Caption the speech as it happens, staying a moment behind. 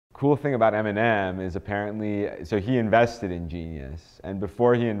cool thing about Eminem is apparently, so he invested in Genius, and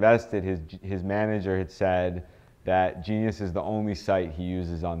before he invested, his manager had said that Genius is the only site he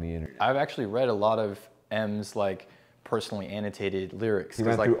uses on the internet. I've actually read a lot of M's like personally annotated lyrics. He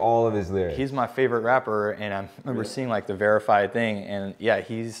went through all of his lyrics. He's my favorite rapper, and I remember seeing like the verified thing, and yeah,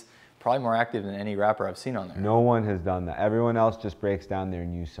 he's probably more active than any rapper I've seen on there. No one has done that. Everyone else just breaks down their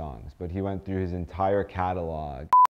new songs, but he went through his entire catalog.